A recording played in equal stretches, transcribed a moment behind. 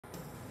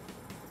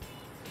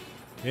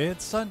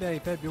It's Sunday,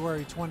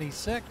 February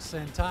 26th,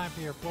 and time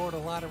for your Florida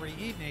Lottery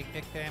Evening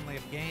Pick Family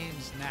of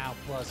Games Now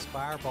Plus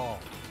Fireball.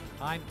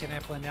 I'm Ken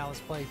Eflin. Now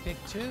let's play Pick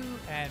 2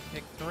 and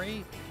Pick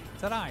 3.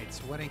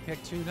 Tonight's winning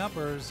Pick 2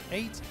 numbers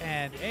 8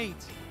 and 8,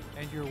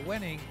 and your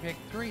winning Pick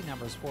 3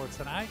 numbers for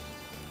tonight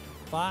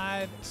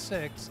 5,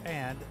 6,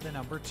 and the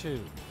number 2.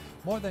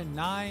 More than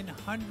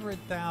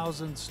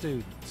 900,000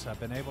 students have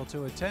been able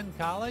to attend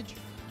college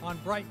on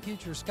Bright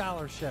Future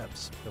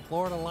scholarships. The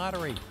Florida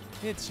Lottery,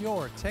 it's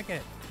your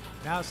ticket.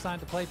 Now it's time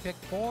to play Pick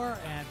 4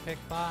 and Pick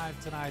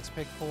 5. Tonight's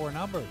Pick 4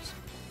 numbers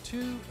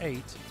 2,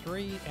 8,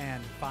 3,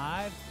 and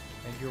 5,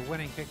 and your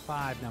winning Pick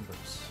 5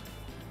 numbers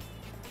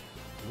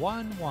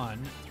 1, 1,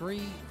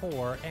 3,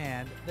 4,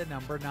 and the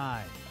number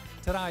 9.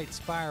 Tonight's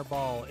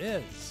Fireball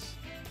is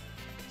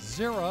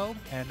 0,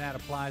 and that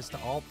applies to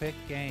all pick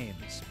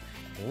games.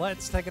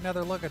 Let's take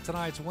another look at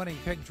tonight's winning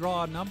pick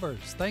draw numbers.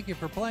 Thank you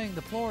for playing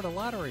the Florida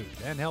Lottery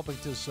and helping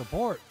to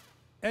support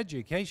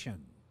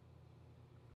education.